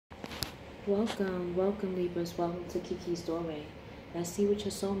Welcome Libras, welcome to Kiki's Doorway. Let's see what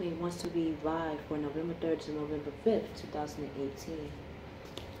your soulmate wants to be live for November 3rd to November 5th, 2018.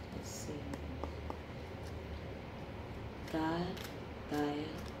 Let's see. God, Gaia,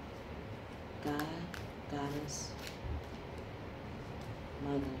 God, Goddess,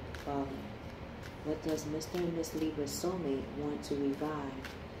 Mother, Father. What does Mr. and Miss Libra's soulmate want to revive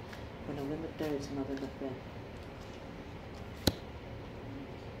for November 3rd to November 5th?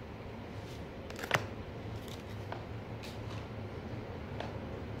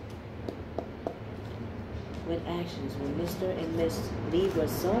 What actions will Mr. and Miss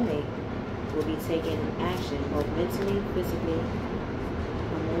Libra's soulmate will be taking action both mentally, physically,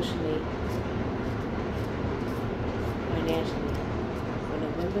 emotionally, financially for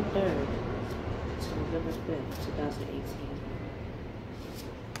November 3rd to November 5th, 2018.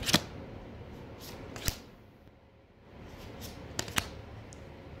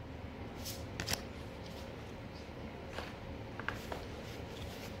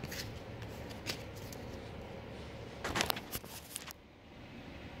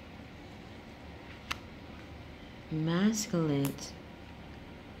 Masculine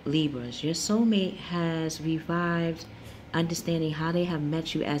Libras, your soulmate has revived understanding how they have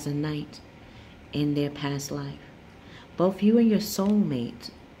met you as a knight in their past life. Both you and your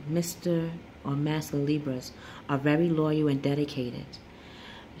soulmate, Mr. or Masculine Libras, are very loyal and dedicated.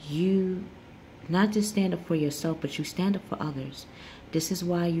 You not just stand up for yourself, but you stand up for others. This is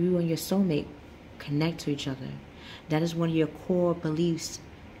why you and your soulmate connect to each other. That is one of your core beliefs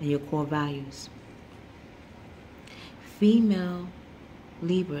and your core values. Female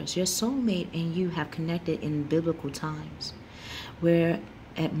Libras, your soulmate and you have connected in biblical times, where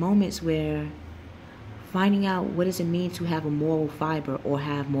at moments where finding out what does it mean to have a moral fiber or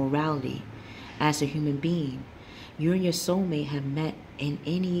have morality as a human being, you and your soulmate have met in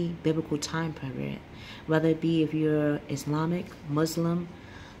any biblical time period, whether it be if you're Islamic, Muslim,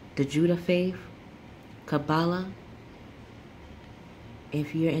 the Judah faith, Kabbalah,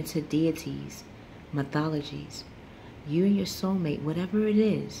 if you're into deities, mythologies. You and your soulmate, whatever it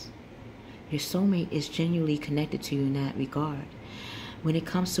is, your soulmate is genuinely connected to you in that regard. When it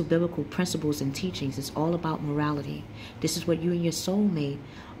comes to biblical principles and teachings, it's all about morality. This is what you and your soulmate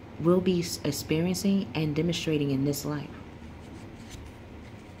will be experiencing and demonstrating in this life.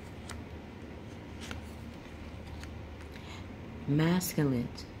 Masculine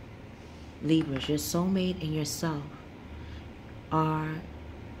Libras, your soulmate and yourself are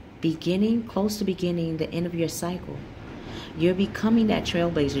close to beginning the end of your cycle. You're becoming that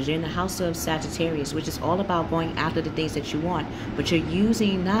trailblazer. You're in the house of Sagittarius, which is all about going after the things that you want. But you're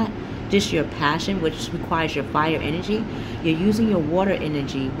using not just your passion, which requires your fire energy. You're using your water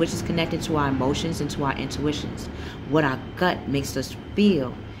energy, which is connected to our emotions and to our intuitions. What our gut makes us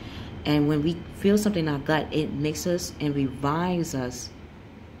feel. And when we feel something in our gut, it makes us and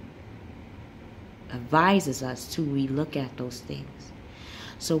advises us to relook at those things.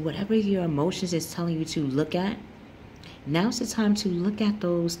 So whatever your emotions is telling you to look at, now's the time to look at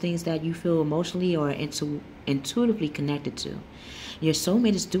those things that you feel emotionally or intuitively connected to. Your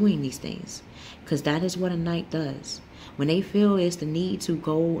soulmate is doing these things because that is what a knight does. When they feel it's the need to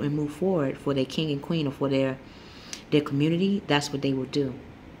go and move forward for their king and queen or for their community, that's what they will do.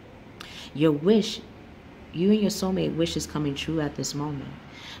 Your wish, you and your soulmate wish is coming true at this moment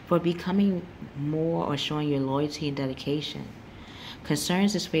for becoming more or showing your loyalty and dedication.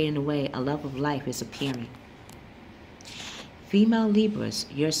 Concerns is fading away. A love of life is appearing. Female Libras,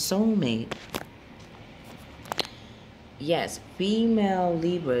 your soulmate. Yes, female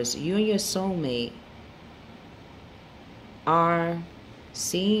Libras, you and your soulmate are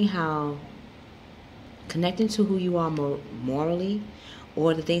seeing how connecting to who you are morally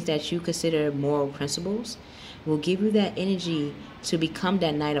or the things that you consider moral principles will give you that energy to become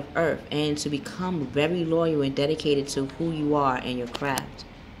that knight of earth and to become very loyal and dedicated to who you are and your craft.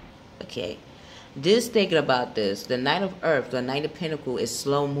 Okay, just thinking about this, the knight of earth, the knight of pentacle is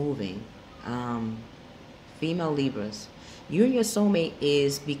slow moving. Female Libras, you and your soulmate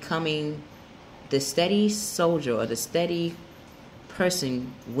is becoming the steady soldier or the steady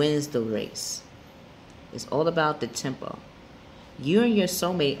person wins the race. It's all about the tempo. You and your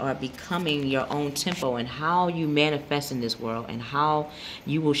soulmate are becoming your own tempo and how you manifest in this world and how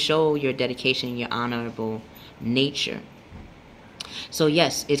you will show your dedication and your honorable nature. So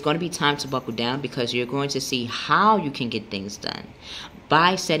yes, it's going to be time to buckle down because you're going to see how you can get things done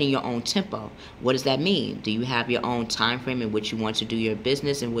by setting your own tempo. What does that mean? Do you have your own time frame in which you want to do your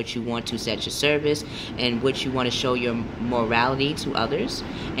business, in which you want to set your service, in which you want to show your morality to others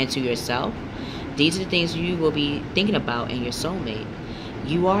and to yourself? These are the things you will be thinking about in your soulmate.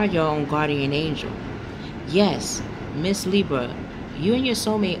 You are your own guardian angel. Yes, Miss Libra, you and your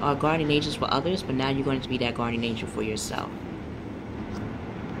soulmate are guardian angels for others, but now you're going to be that guardian angel for yourself.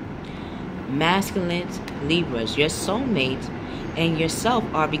 Masculine Libras, your soulmate and yourself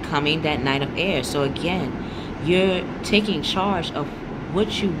are becoming that knight of air. So again, you're taking charge of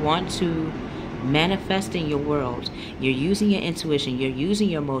what you want to manifest in your world. You're using your intuition, you're using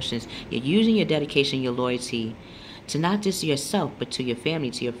your emotions, you're using your dedication, your loyalty to not just yourself, but to your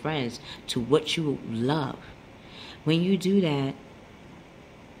family, to your friends, to what you love. When you do that,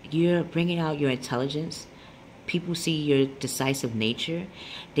 you're bringing out your intelligence. People see your decisive nature.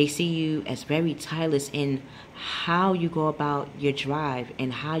 They see you as very tireless in how you go about your drive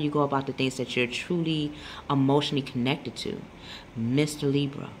and how you go about the things that you're truly emotionally connected to. Mr.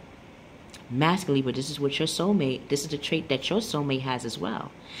 Libra. Masculine Libra, this is what your soulmate, this is the trait that your soulmate has as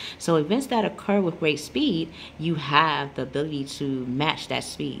well. So events that occur with great speed, you have the ability to match that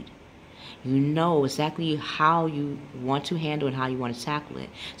speed. You know exactly how you want to handle and how you want to tackle it.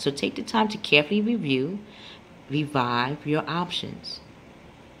 So take the time to carefully review, revive your options,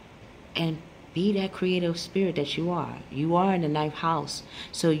 and be that creative spirit that you are. You are in the 9th house,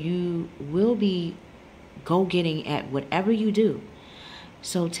 so you will be go-getting at whatever you do.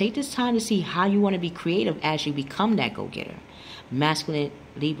 So take this time to see how you want to be creative as you become that go-getter. Masculine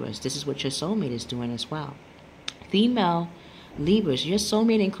Libras, this is what your soulmate is doing as well. Female Libras, your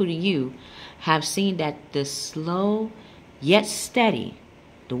soulmate, including you, have seen that the slow yet steady,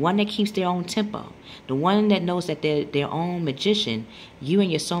 the one that keeps their own tempo, the one that knows that they're their own magician, you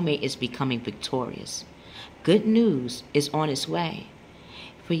and your soulmate is becoming victorious. Good news is on its way.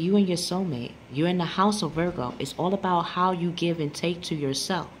 For you and your soulmate, you're in the house of Virgo. It's all about how you give and take to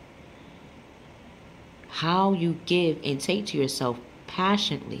yourself. How you give and take to yourself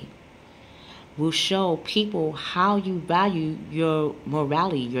passionately will show people how you value your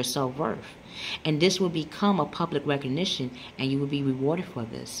morality, your self-worth. And this will become a public recognition, and you will be rewarded for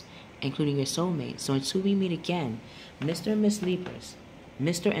this, including your soulmate. So until we meet again, Mr. and Miss Libras,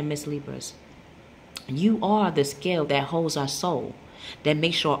 Mr. and Miss Libras, you are the scale that holds our soul, that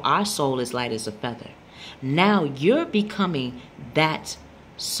makes sure our soul is light as a feather. Now you're becoming that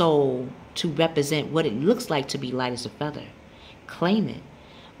soul to represent what it looks like to be light as a feather. Claim it.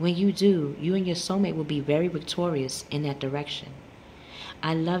 When you do, you and your soulmate will be very victorious in that direction.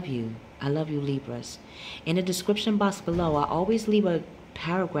 I love you. I love you, Libras. In the description box below, I always leave a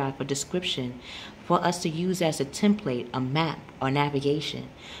paragraph or description for us to use as a template, a map, or navigation.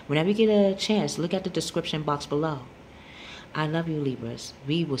 Whenever you get a chance, look at the description box below. I love you, Libras.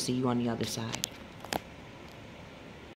 We will see you on the other side.